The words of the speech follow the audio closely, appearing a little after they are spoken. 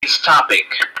topic: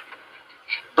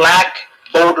 Black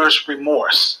voters'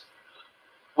 remorse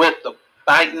with the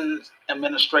Biden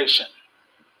administration.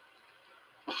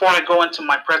 Before I go into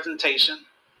my presentation,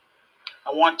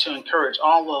 I want to encourage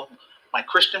all of my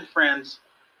Christian friends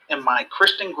in my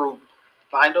Christian group,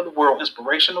 Light of the World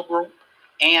Inspirational Group,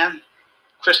 and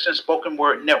Christian Spoken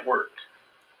Word Network,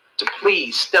 to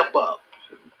please step up.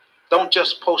 Don't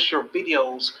just post your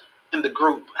videos in the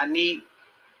group. I need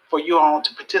for you all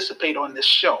to participate on this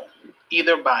show,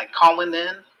 either by calling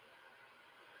in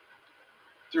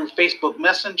through Facebook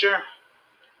Messenger,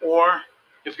 or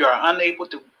if you are unable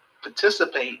to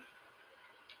participate,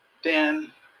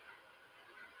 then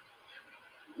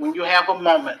when you have a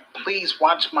moment, please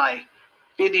watch my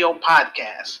video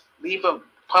podcast. Leave a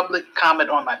public comment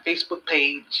on my Facebook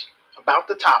page about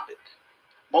the topic.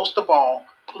 Most of all,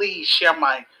 please share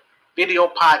my video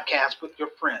podcast with your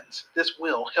friends. This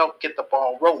will help get the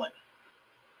ball rolling.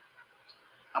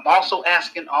 I'm also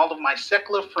asking all of my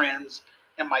secular friends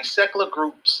and my secular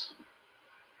groups,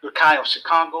 Rakai of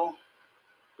Chicago,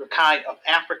 Rakai of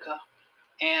Africa,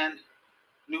 and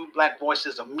New Black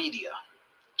Voices of Media,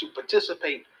 to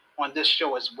participate on this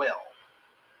show as well.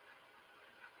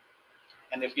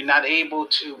 And if you're not able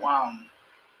to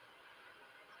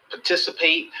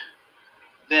participate,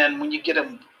 then when you get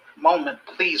a moment,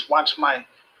 please watch my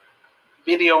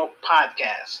video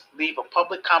podcast. Leave a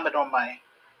public comment on my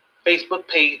Facebook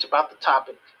page about the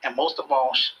topic. And most of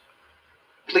all,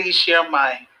 please share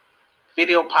my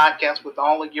video podcast with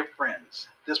all of your friends.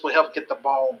 This will help get the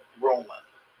ball rolling.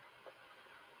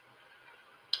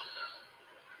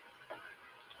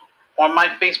 On my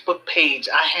Facebook page,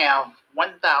 I have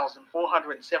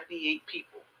 1,478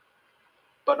 people,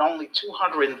 but only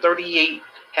 238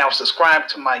 have subscribed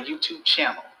to my YouTube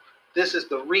channel. This is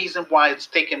the reason why it's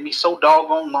taken me so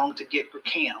doggone long to get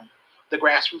GCAM, the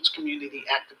Grassroots Community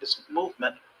Activist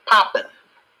Movement, popping.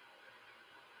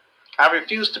 I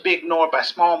refuse to be ignored by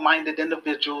small-minded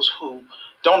individuals who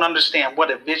don't understand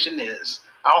what a vision is.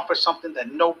 I offer something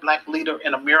that no black leader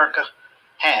in America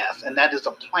has, and that is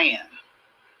a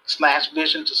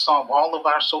plan/vision to solve all of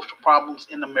our social problems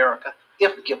in America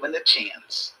if given a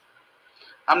chance.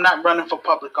 I'm not running for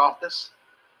public office.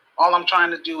 All I'm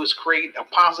trying to do is create a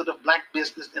positive black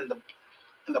business in the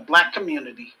black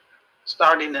community,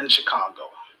 starting in Chicago.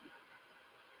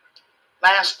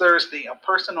 Last Thursday, a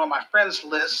person on my friends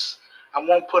list, I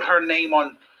won't put her name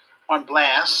on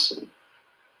blast,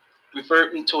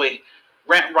 referred me to a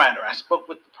grant writer. I spoke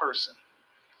with the person.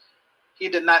 He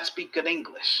did not speak good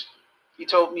English. He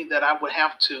told me that I would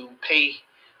have to pay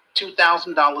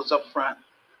 $2,000 up front,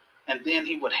 and then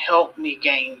he would help me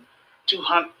gain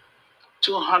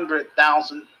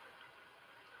 $200,000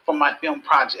 for my film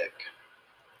project.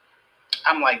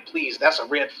 I'm like, please, that's a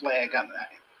red flag. I'm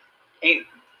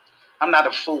not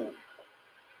a fool.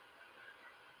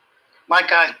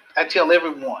 Like I tell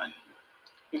everyone,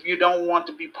 if you don't want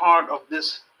to be part of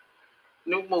this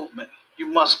new movement, you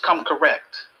must come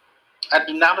correct. I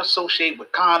do not associate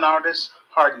with con artists,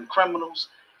 hardened criminals,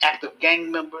 active gang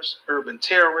members, urban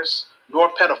terrorists,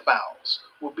 nor pedophiles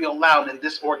will be allowed in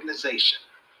this organization.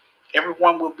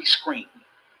 Everyone will be screened,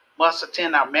 must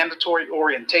attend our mandatory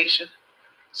orientation,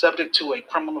 subject to a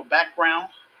criminal background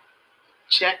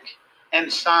check,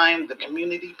 and sign the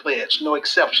community pledge, no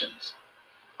exceptions.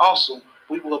 Also,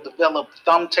 we will develop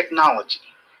thumb technology.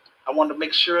 I want to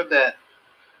make sure that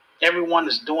everyone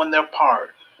is doing their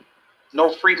part. No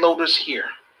freeloaders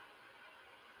here.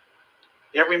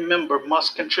 Every member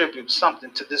must contribute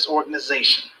something to this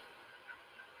organization.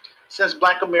 Since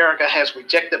Black America has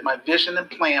rejected my vision and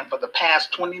plan for the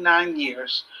past 29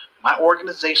 years, my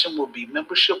organization will be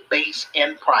membership-based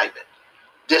and private.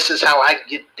 This is how I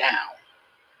get down.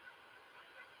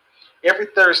 Every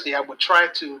Thursday, I would try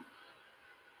to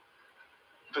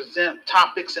present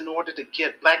topics in order to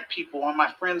get black people on my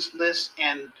friends list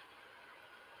and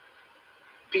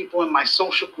people in my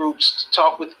social groups to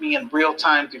talk with me in real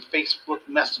time through Facebook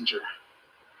Messenger.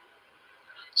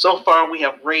 So far, we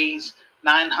have raised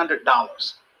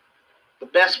 $900. The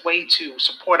best way to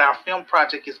support our film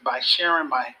project is by sharing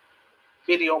my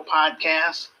video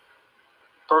podcast,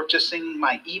 purchasing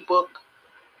my ebook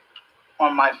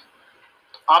on my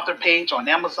author page on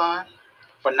Amazon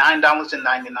for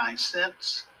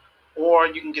 $9.99, or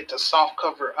you can get the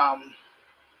softcover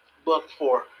book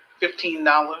for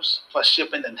 $15 plus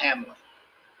shipping and handling,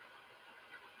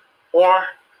 or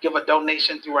give a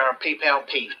donation through our PayPal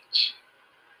page.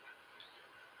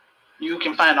 You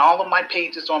can find all of my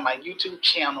pages on my YouTube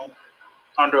channel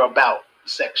under About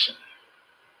section.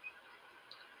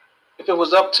 If it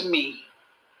was up to me,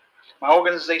 my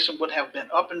organization would have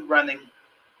been up and running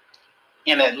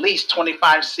in at least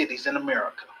 25 cities in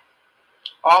America.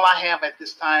 All I have at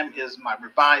this time is my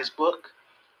revised book,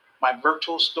 my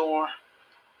virtual store,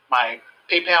 my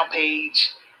PayPal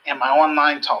page, and my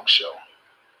online talk show.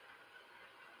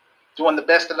 Doing the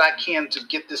best that I can to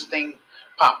get this thing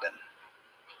popping.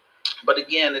 But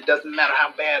again, it doesn't matter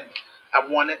how bad I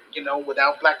want it,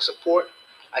 without black support,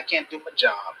 I can't do my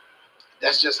job.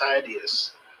 That's just how it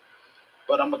is.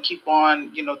 But I'm going to keep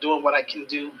on, doing what I can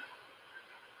do.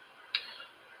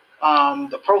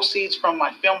 The proceeds from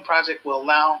my film project will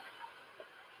allow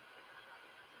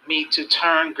me to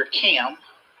turn GRCAM,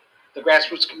 the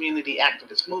Grassroots Community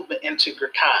Activist Movement, into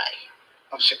GRCI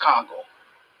of Chicago,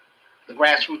 the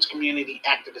Grassroots Community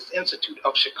Activist Institute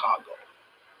of Chicago.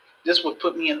 This would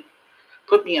put me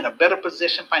in a better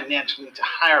position financially to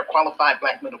hire qualified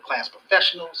black middle class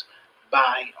professionals,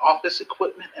 buy office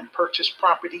equipment, and purchase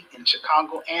property in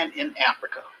Chicago and in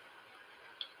Africa.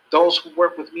 Those who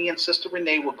work with me and Sister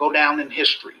Renee will go down in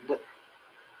history.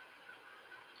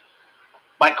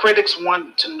 My critics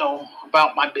want to know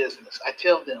about my business. I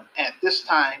tell them, at this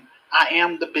time, I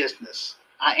am the business.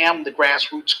 I am the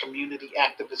Grassroots Community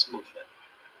Activist Movement.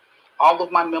 All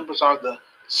of my members are the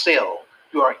cell.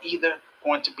 You are either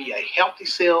going to be a healthy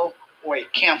cell or a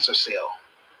cancer cell.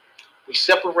 We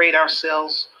separate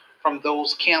ourselves from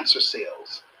those cancer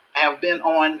cells. I have been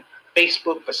on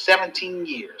Facebook for 17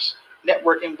 years,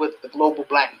 networking with the global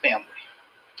black family.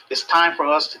 It's time for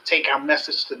us to take our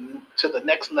message to the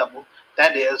next level,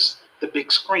 that is the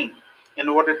big screen, in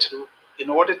order to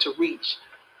reach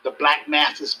the black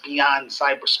masses beyond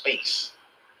cyberspace.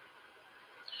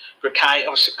 GRCI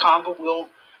of Chicago will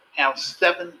have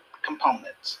 7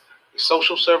 components: a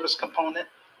social service component,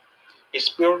 a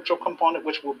spiritual component,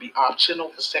 which will be optional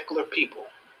for secular people,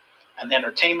 an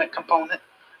entertainment component,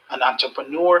 an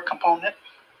entrepreneur component,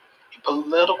 a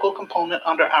political component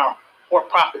under our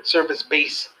for-profit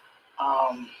service-based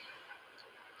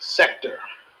sector,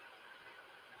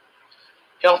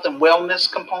 health and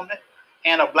wellness component,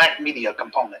 and a black media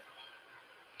component.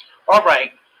 All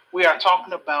right, we are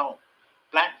talking about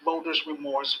black voters'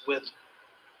 remorse with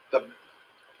the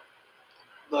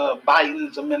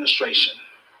Biden's administration.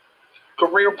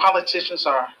 Career politicians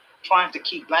are trying to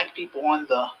keep black people on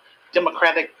the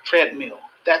Democratic treadmill.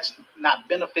 That's not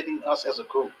benefiting us as a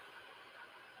group.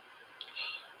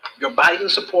 Your Biden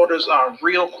supporters are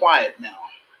real quiet now.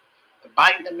 The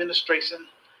Biden administration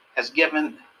has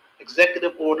given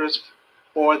executive orders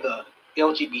for the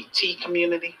LGBT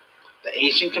community, the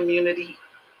Asian community,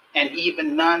 and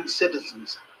even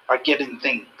non-citizens are getting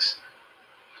things.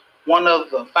 One of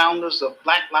the founders of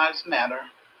Black Lives Matter,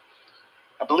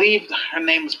 I believe her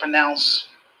name is pronounced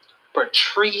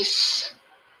Patrisse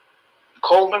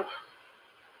Cullors.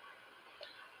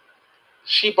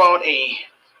 She bought a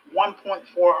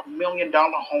 $1.4 million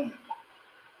home.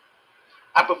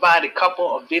 I provide a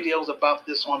couple of videos about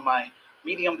this on my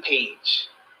Medium page.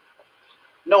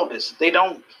 Notice they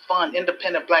don't fund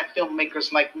independent black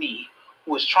filmmakers like me,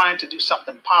 who is trying to do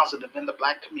something positive in the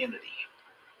black community.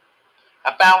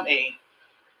 I found a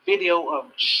video of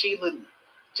Sheila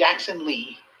Jackson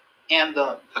Lee and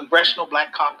the Congressional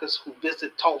Black Caucus who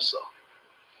visit Tulsa.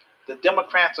 The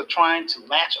Democrats are trying to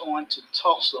latch on to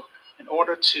Tulsa in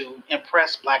order to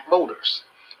impress black voters.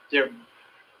 They're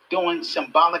doing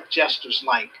symbolic gestures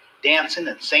like dancing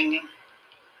and singing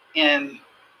in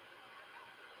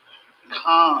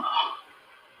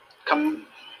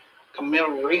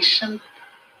commemoration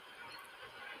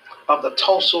of the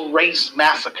Tulsa Race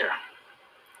Massacre.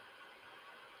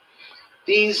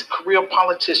 These career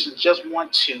politicians just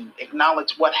want to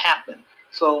acknowledge what happened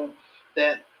so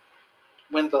that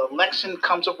when the election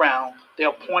comes around,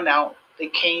 they'll point out they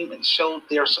came and showed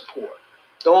their support.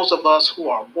 Those of us who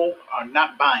are woke are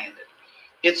not buying it.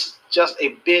 It's just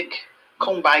a big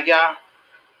kumbaya.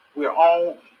 We're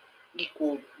all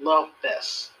equal love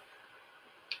fest.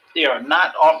 They are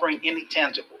not offering any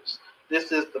tangibles.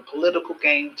 This is the political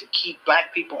game to keep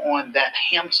black people on that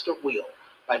hamster wheel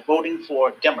by voting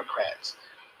for Democrats.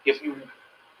 If you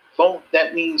vote,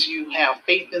 that means you have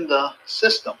faith in the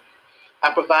system.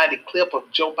 I provide a clip of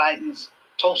Joe Biden's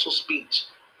Tulsa speech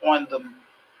on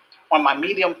my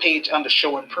Medium page under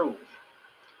Show and Prove.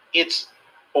 It's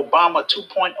Obama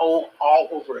 2.0 all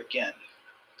over again.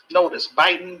 Notice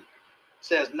Biden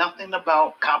says nothing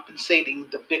about compensating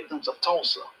the victims of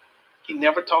Tulsa. He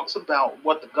never talks about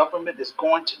what the government is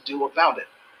going to do about it.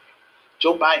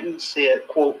 Joe Biden said,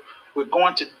 quote, we're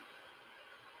going to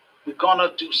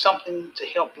do something to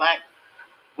help black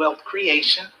wealth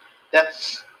creation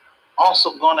that's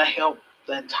also going to help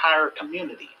the entire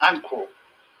community, unquote.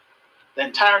 The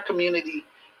entire community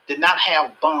did not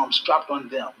have bombs dropped on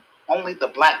them. only the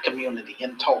black community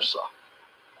in Tulsa.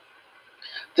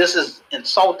 This is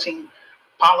insulting.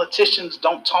 Politicians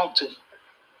don't talk to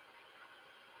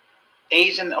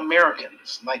Asian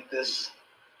Americans like this,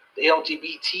 the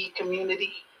LGBT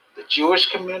community, the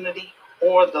Jewish community,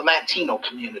 or the Latino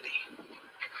community.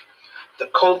 The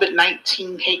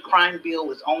COVID-19 hate crime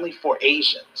bill is only for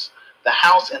Asians. The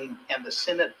House and the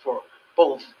Senate for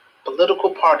both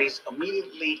political parties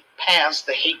immediately passed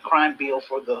the hate crime bill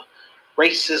for the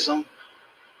racism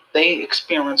they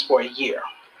experienced for a year.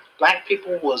 Black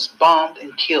people was bombed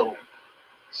and killed.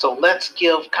 So let's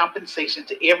give compensation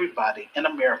to everybody in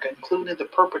America, including the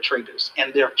perpetrators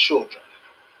and their children.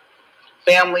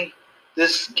 Family,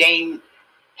 this game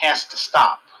has to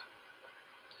stop.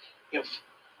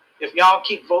 If y'all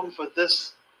keep voting for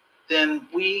this, then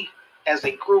we as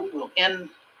a group will end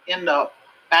up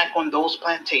back on those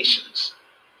plantations.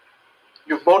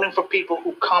 You're voting for people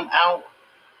who come out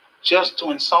just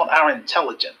to insult our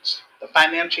intelligence. The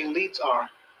financial elites are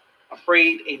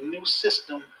afraid a new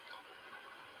system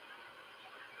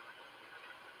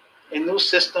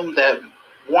that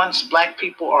once black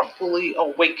people are fully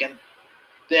awakened,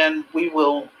 then we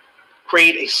will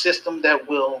create a system that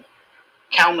will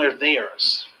counter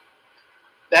theirs.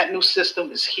 That new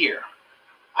system is here.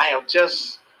 I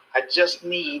just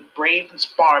need brave,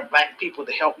 inspired black people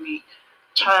to help me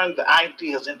turn the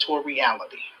ideas into a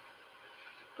reality.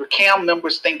 RCAM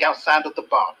members think outside of the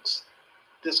box.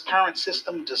 This current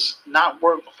system does not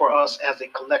work for us as a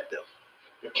collective.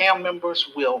 RCAM members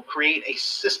will create a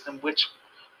system which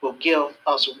will give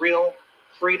us real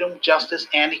freedom, justice,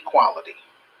 and equality.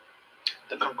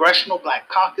 The Congressional Black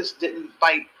Caucus didn't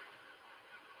fight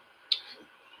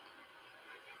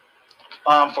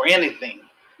for anything.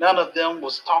 None of them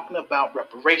was talking about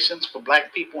reparations for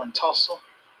black people in Tulsa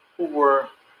who were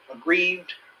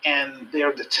aggrieved and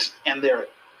their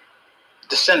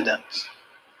descendants.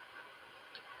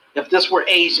 If this were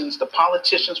Asians, the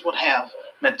politicians would have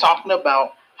been talking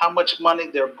about how much money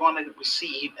they're going to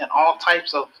receive and all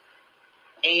types of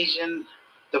Asian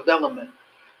development.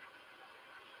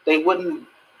 They wouldn't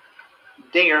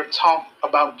dare talk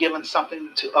about giving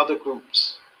something to other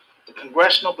groups. The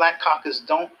Congressional Black Caucus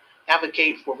don't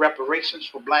advocate for reparations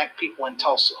for black people in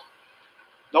Tulsa.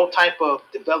 No type of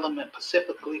development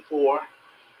specifically for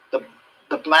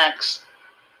the blacks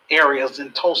areas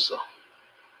in Tulsa.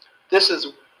 This is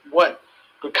what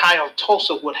Grekiah of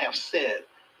Tulsa would have said.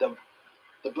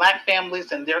 The black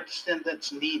families and their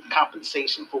descendants need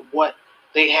compensation for what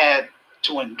they had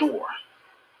to endure.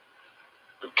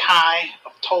 Grekiah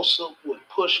of Tulsa would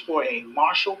push for a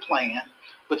Marshall Plan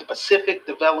with specific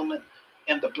development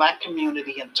in the black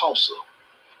community in Tulsa.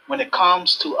 When it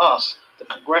comes to us, the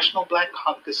Congressional Black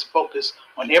Caucus focus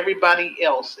on everybody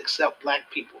else except black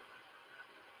people.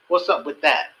 What's up with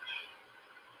that?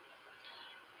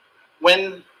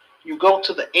 When you go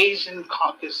to the Asian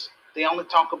caucus, they only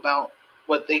talk about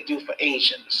what they do for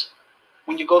Asians.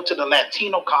 When you go to the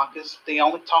Latino caucus, they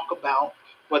only talk about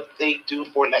what they do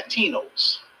for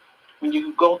Latinos. When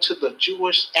you go to the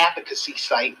Jewish advocacy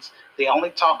sites, they only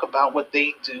talk about what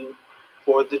they do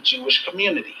for the Jewish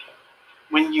community.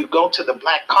 When you go to the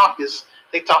Black Caucus,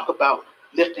 they talk about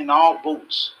lifting all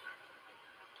boats.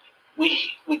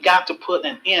 We got to put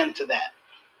an end to that.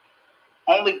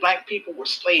 Only black people were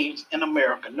slaves in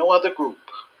America, no other group.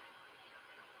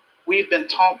 We've been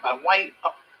taught by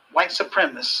white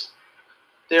supremacists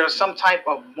there is some type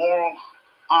of moral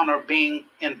honor being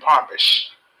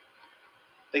impoverished.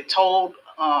 They told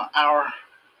our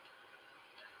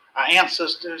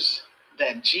ancestors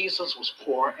that Jesus was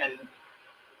poor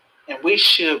and we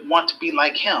should want to be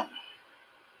like him.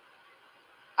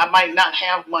 I might not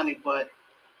have money, but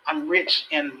I'm rich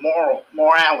in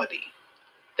morality.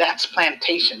 That's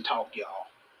plantation talk, y'all.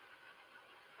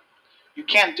 You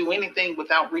can't do anything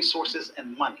without resources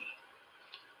and money.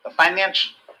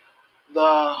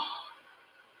 The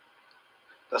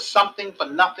something for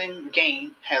nothing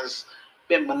game has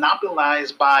been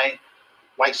monopolized by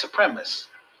white supremacists.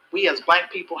 We as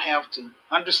black people have to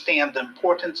understand the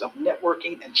importance of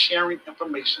networking and sharing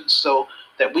information so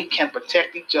that we can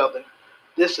protect each other.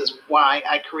 This is why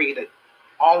I created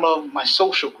all of my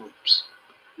social groups.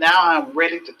 Now I'm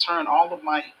ready to turn all of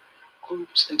my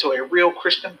groups into a real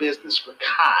Christian business for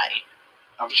Kai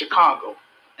of Chicago.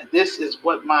 And this is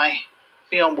what my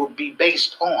film will be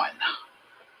based on.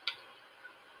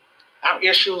 Our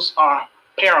issues are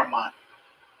paramount.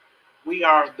 We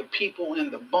are the people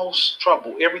in the most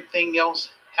trouble. Everything else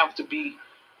have to be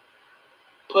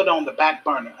put on the back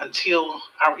burner until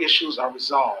our issues are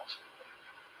resolved.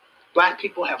 Black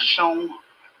people have shown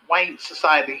white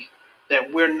society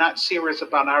that we're not serious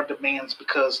about our demands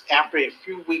because after a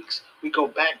few weeks we go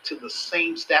back to the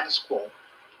same status quo.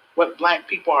 What black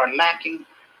people are lacking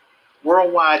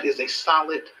worldwide is a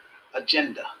solid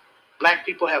agenda. Black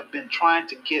people have been trying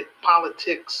to get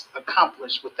politics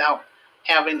accomplished without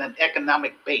having an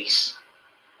economic base.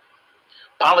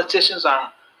 Politicians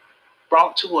are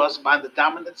brought to us by the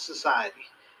dominant society.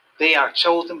 They are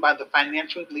chosen by the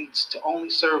financial elites to only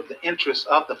serve the interests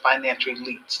of the financial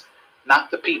elites,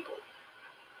 not the people.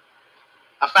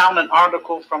 I found an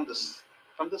article from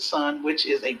the Sun, which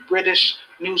is a British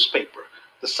newspaper.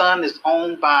 The Sun is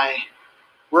owned by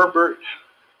Rupert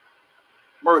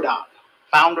Murdoch,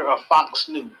 founder of Fox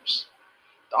News.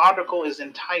 The article is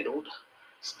entitled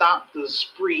 "Stop the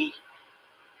Spree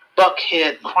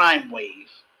Buckhead Crime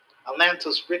Wave.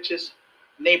 Atlanta's richest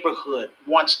neighborhood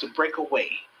wants to break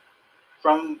away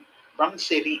from the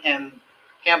city and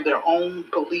have their own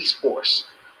police force."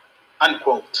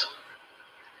 Unquote.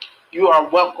 You are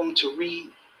welcome to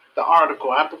read the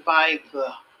article. I provide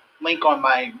the link on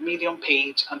my Medium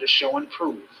page under Show and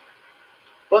Prove.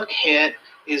 Buckhead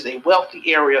is a wealthy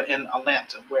area in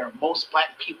Atlanta where most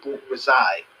black people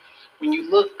reside. When you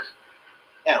look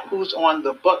at who's on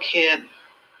the Buckhead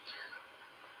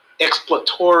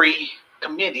Exploratory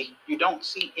Committee, you don't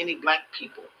see any black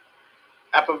people.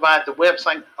 I provide the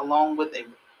website along with a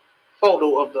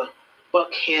photo of the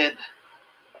Buckhead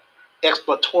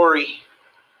Exploratory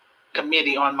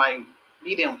Committee on my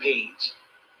Medium page.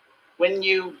 When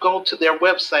you go to their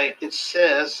website, it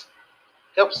says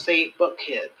Help Save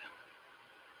Buckhead.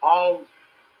 All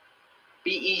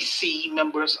BEC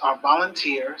members are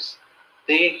volunteers.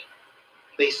 They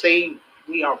say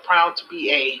we are proud to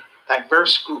be a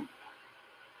diverse group.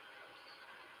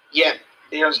 Yet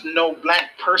there's no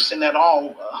black person at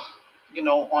all,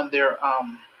 on their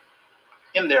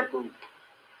in their group.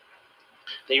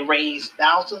 They raise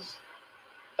thousands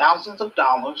of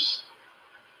dollars.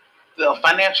 The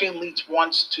financial elite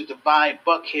wants to divide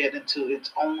Buckhead into its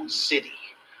own city.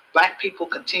 Black people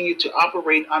continue to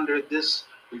operate under this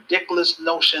ridiculous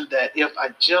notion that if I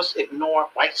just ignore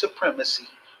white supremacy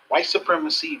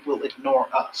will ignore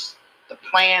us. The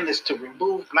plan is to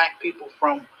remove black people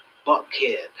from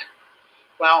Buckhead.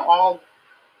 While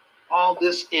all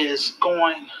this is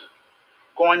going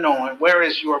on, where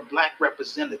is your black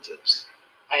representatives?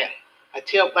 I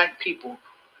tell black people,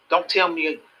 don't tell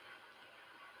me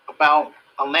about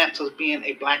Atlanta being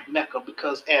a black mecca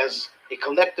because as a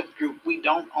collective group, we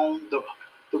don't own the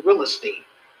real estate.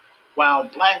 While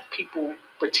black people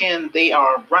pretend they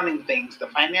are running things, the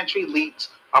financial elites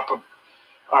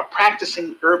are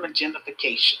practicing urban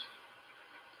gentrification.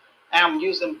 I'm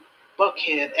using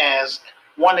Buckhead as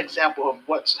one example of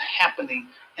what's happening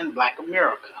in Black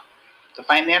America. The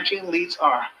financial elites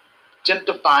are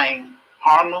gentrifying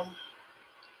Harlem,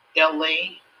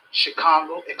 LA,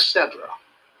 Chicago, etc.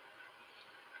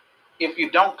 If you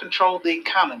don't control the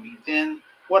economy, then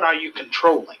what are you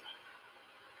controlling?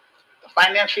 The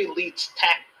financial elites'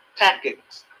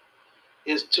 tactics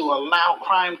is to allow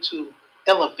crime to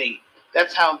elevate.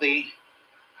 That's how they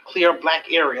clear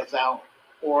black areas out,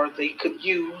 or they could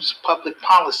use public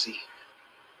policy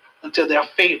into their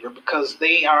favor because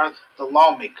they are the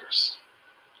lawmakers.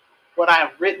 What I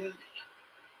have written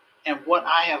and what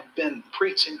I have been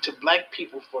preaching to black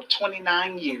people for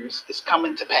 29 years is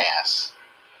coming to pass.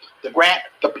 The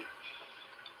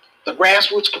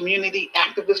grassroots community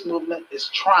activist movement is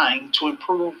trying to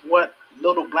improve what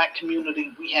little black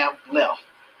community we have left.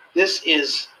 This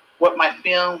is why my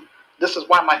film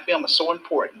is so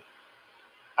important.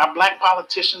 Our black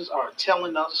politicians are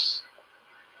telling us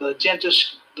the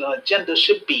agenda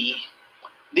should be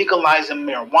legalizing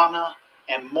marijuana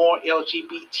and more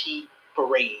LGBT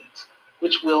parades,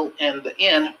 which will in the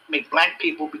end make black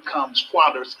people become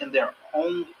squatters in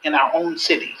our own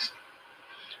cities.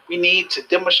 We need to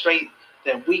demonstrate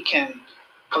that we can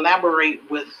collaborate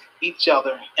with each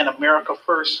other in America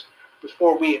first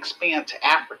before we expand to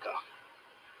Africa.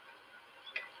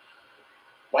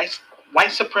 White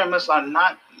supremacists are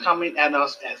not coming at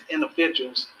us as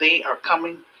individuals. They are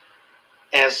coming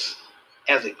as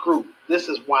a group. This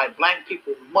is why black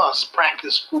people must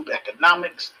practice group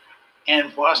economics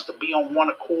and for us to be on one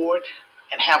accord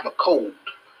and have a code.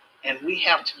 And we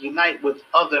have to unite with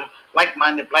other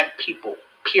like-minded black people,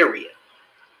 period.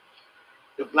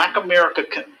 If Black America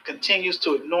continues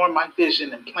to ignore my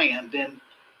vision and plan, then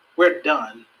we're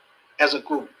done as a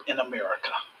group in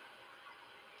America.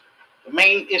 The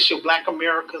main issue Black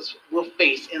Americans will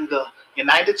face in the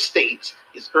United States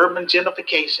is urban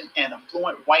gentrification and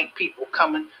affluent white people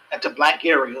coming into black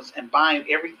areas and buying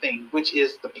everything, which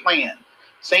is the plan.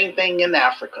 Same thing in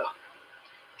Africa.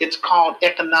 It's called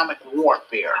economic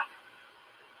warfare.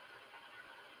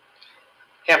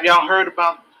 Have y'all heard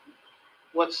about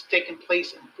what's taking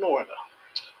place in Florida?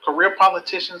 Career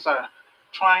politicians are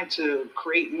trying to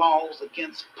create laws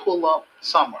against pull-up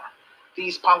summer.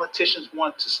 These politicians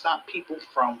want to stop people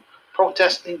from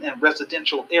protesting in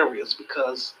residential areas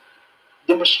because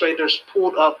demonstrators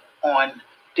pulled up on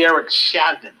Derek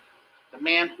Chauvin, the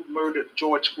man who murdered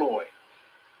George Floyd,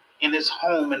 in his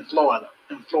home in Florida.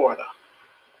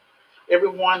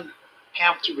 Everyone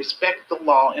have to respect the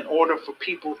law in order for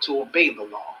people to obey the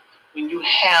law. When you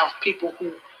have people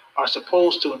who are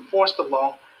supposed to enforce the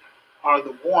law are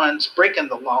the ones breaking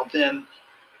the law, then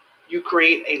you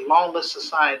create a lawless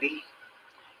society.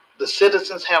 The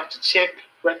citizens have to check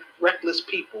reckless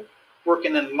people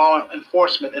working in law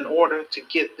enforcement in order to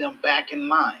get them back in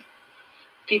line.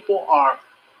 People are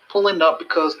pulling up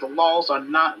because the laws are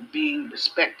not being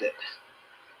respected.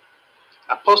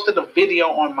 I posted a video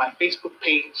on my Facebook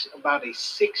page about a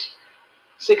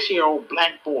six-year-old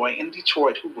black boy in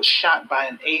Detroit who was shot by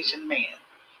an Asian man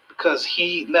because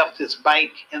he left his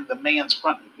bike in the man's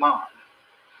front lawn.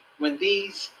 When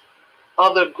these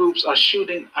other groups are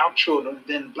shooting our children,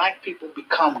 then black people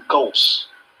become ghosts.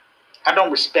 I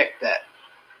don't respect that.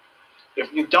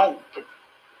 If we don't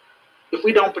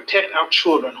protect our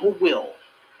children, who will?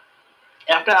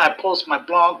 After I posted my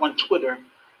blog on Twitter,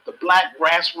 the black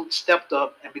grassroots stepped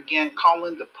up and began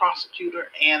calling the prosecutor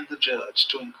and the judge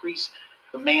to increase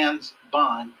the man's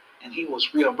bond, and he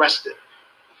was rearrested.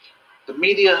 The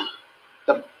media,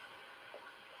 the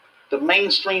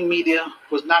mainstream media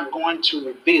was not going to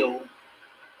reveal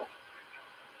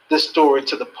this story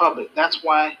to the public. That's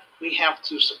why we have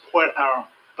to support our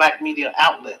black media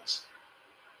outlets.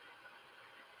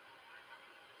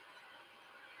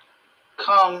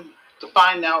 Come to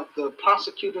find out, the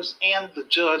prosecutors and the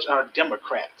judge are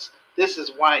Democrats. This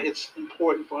is why it's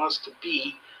important for us to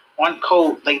be on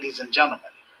code, ladies and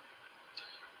gentlemen.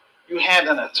 You had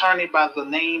an attorney by the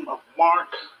name of Mark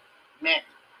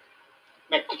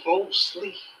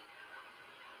McCloskey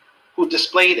who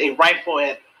displayed a rifle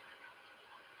at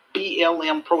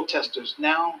BLM protesters.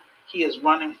 Now he is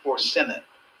running for Senate.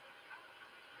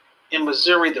 In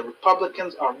Missouri, the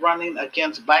Republicans are running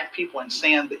against black people and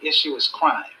saying the issue is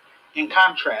crime. In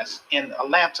contrast, in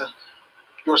Atlanta,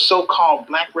 your so-called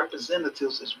black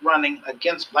representatives is running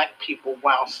against black people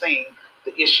while saying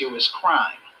the issue is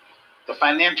crime. The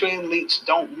financial elites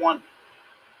don't want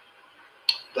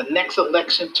the next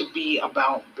election to be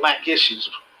about black issues,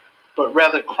 but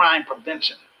rather crime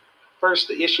prevention. First,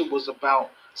 the issue was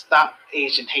about stop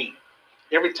Asian hate.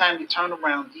 Every time you turn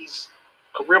around, these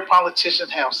career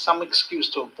politicians have some excuse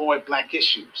to avoid black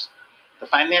issues. The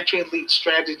financial elite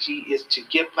strategy is to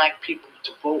get black people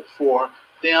to vote for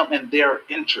them and their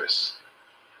interests.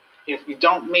 If we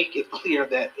don't make it clear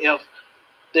that if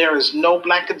there is no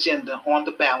black agenda on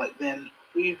the ballot, then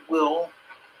we will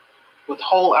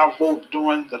withhold our vote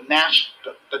during the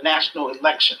national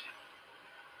election.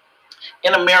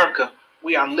 In America,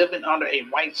 we are living under a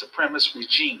white supremacist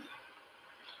regime.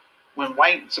 When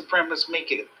white supremacists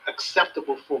make it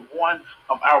acceptable for one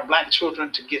of our black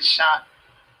children to get shot,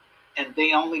 and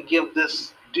they only give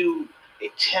this dude a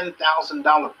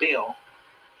 $10,000 bail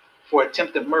for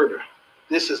attempted murder,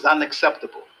 this is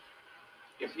unacceptable.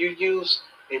 If you use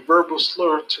a verbal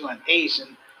slur to an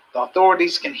Asian, the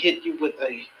authorities can hit you with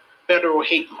a federal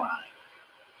hate crime.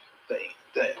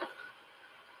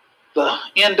 The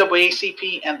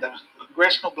NAACP and the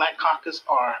Congressional Black Caucus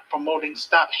are promoting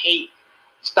Stop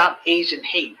Asian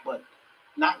Hate, but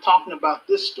not talking about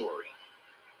this story.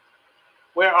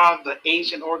 Where are the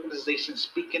Asian organizations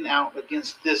speaking out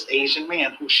against this Asian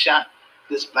man who shot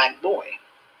this black boy?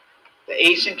 The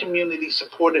Asian community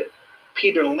supported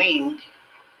Peter Ling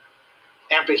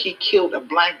after he killed a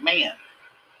black man.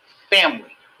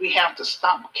 Family, we have to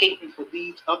stop catering for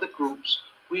these other groups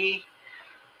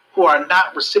who are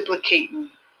not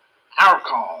reciprocating our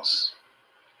cause.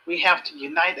 We have to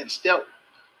unite and step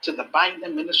to the Biden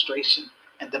administration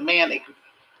and demand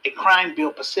a crime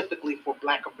bill specifically for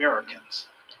black Americans.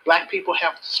 Black people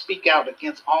have to speak out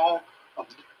against all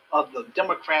of the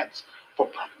Democrats for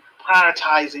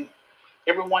prioritizing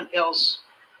everyone else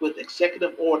with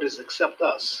executive orders except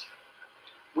us.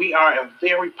 We are a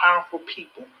very powerful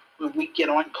people when we get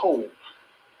on code.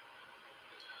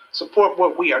 Support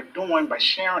what we are doing by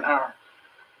sharing our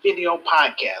video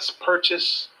podcast.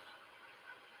 Purchase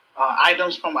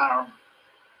items from our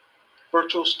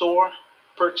virtual store.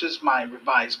 Purchase my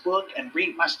revised book and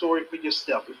read my story for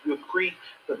yourself. If you agree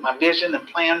with my vision and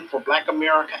plan for Black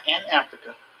America and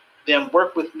Africa, then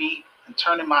work with me in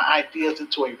turning my ideas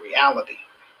into a reality.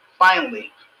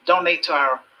 Finally, donate to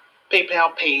our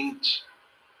PayPal page.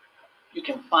 You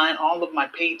can find all of my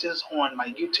pages on my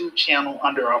YouTube channel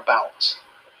under About.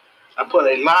 I put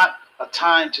a lot of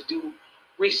time to do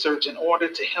research in order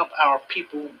to help our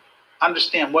people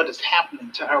understand what is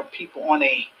happening to our people on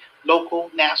a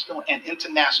local, national, and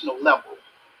international level.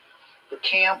 The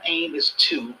CAM aim is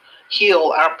to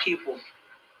heal our people.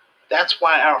 That's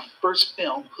why our first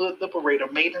film, Hood Liberator,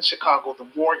 made in Chicago, The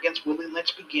War Against Willie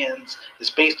Lynch Begins, is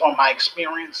based on my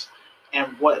experience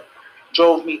and what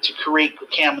drove me to create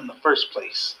CAM in the first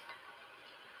place.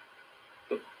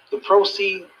 The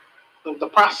proceed the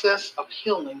process of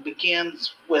healing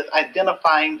begins with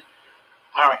identifying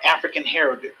our African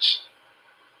heritage.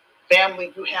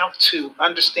 Family, you have to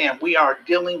understand we are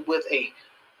dealing with a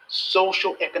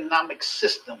social economic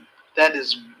system that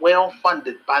is well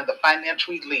funded by the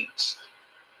financial elites.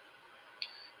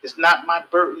 It's not my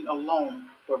burden alone,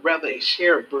 but rather a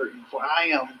shared burden, for I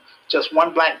am just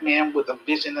one black man with a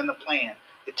vision and a plan.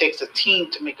 It takes a team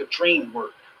to make a dream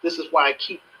work. This is why I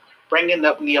keep bringing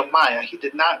up Nehemiah. He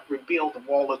did not rebuild the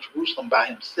wall of Jerusalem by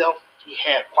himself. He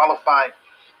had qualified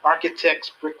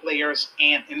architects, bricklayers,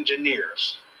 and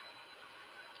engineers.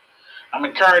 I'm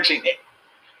encouraging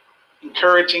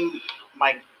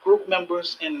my group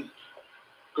members in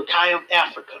Gurkaya,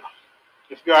 Africa.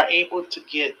 If you are able to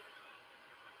get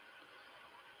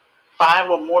 5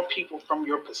 or more people from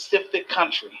your Pacific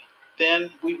country,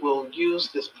 then we will use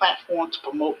this platform to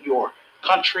promote your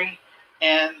country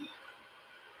and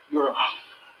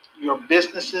your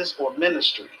businesses or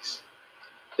ministries.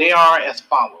 They are as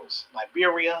follows: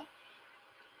 Liberia,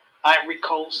 Ivory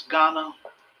Coast, Ghana,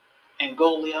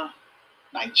 Angola,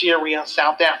 Nigeria,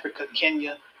 South Africa,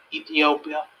 Kenya,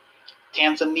 Ethiopia,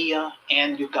 Tanzania,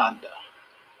 and Uganda.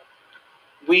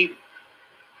 We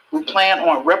plan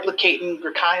on replicating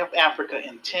Gurkaya of Africa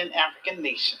in 10 African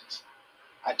nations.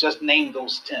 I just named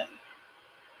those 10.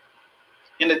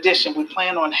 In addition, we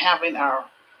plan on having our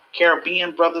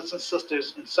Caribbean brothers and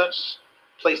sisters in such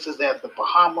places as the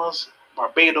Bahamas,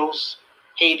 Barbados,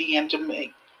 Haiti, and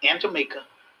Jamaica,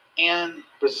 and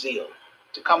Brazil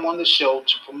to come on the show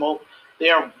to promote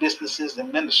their businesses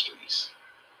and ministries.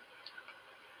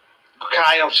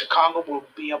 Gurkaya of Chicago will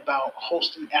be about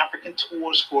hosting African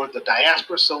tours for the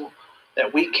diaspora so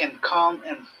that we can come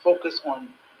and focus on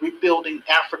rebuilding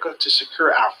Africa to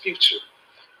secure our future.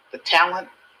 The talent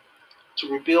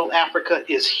to rebuild Africa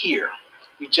is here.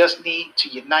 We just need to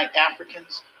unite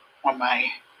Africans on my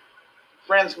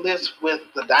friends list with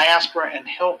the diaspora and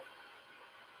help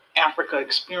Africa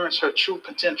experience her true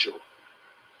potential.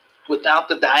 Without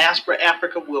the diaspora,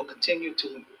 Africa will continue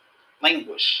to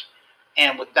languish.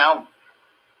 And without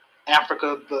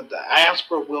Africa, the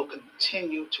diaspora will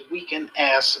continue to weaken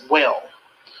as well.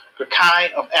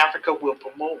 Gurkaya of Africa will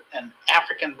promote an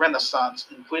African renaissance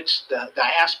in which the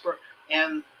diaspora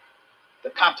and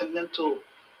the continental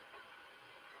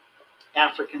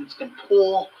Africans can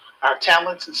pull our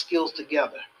talents and skills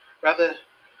together. Rather,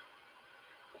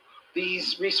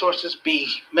 these resources be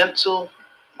mental,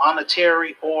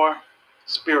 monetary, or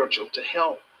spiritual to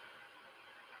help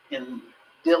in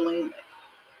dealing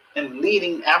and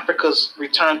leading Africa's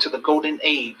return to the golden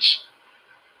age.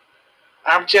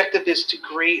 Our objective is to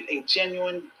create a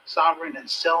genuine, sovereign, and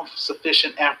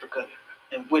self-sufficient Africa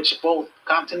in which both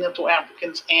continental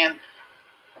Africans and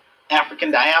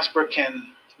African diaspora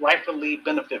can rightfully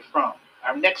benefit from.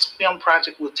 Our next film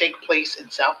project will take place in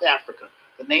South Africa.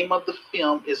 The name of the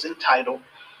film is entitled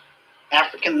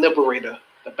African Liberator,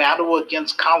 The Battle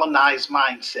Against Colonized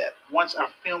Mindset. Once our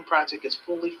film project is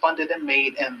fully funded and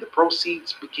made and the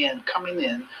proceeds begin coming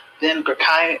in, then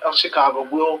Gurkaya of Chicago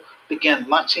will begin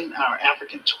launching our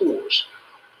African tours.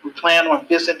 We plan on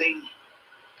visiting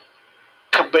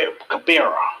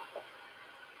Kibera,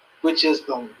 which is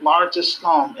the largest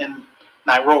slum in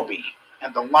Nairobi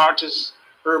and the largest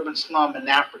urban slum in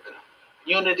Africa.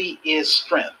 Unity is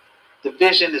strength.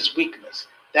 Division is weakness.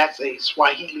 That's a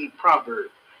Swahili proverb.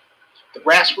 The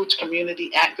grassroots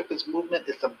community activist movement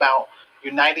is about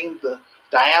uniting the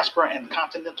diaspora and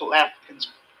continental Africans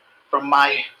from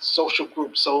my social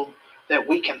group so that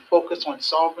we can focus on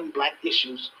solving Black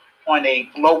issues on a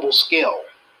global scale.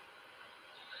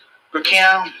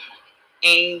 Gurkaya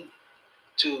aims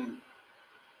to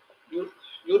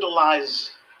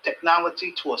utilize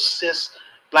technology to assist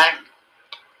Black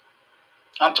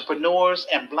entrepreneurs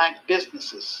and Black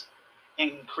businesses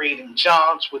in creating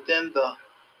jobs within the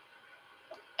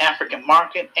African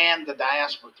market and the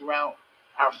diaspora throughout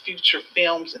our future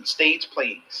films and stage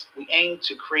plays. We aim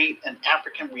to create an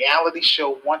African reality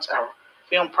show once our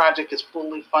film project is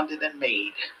fully funded and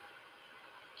made.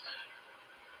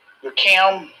 The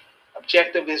CAM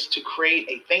objective is to create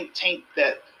a think tank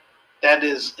that that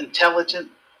is intelligent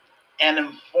and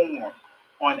informed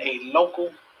on a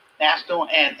local, national,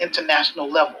 and international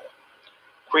level.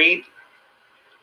 Create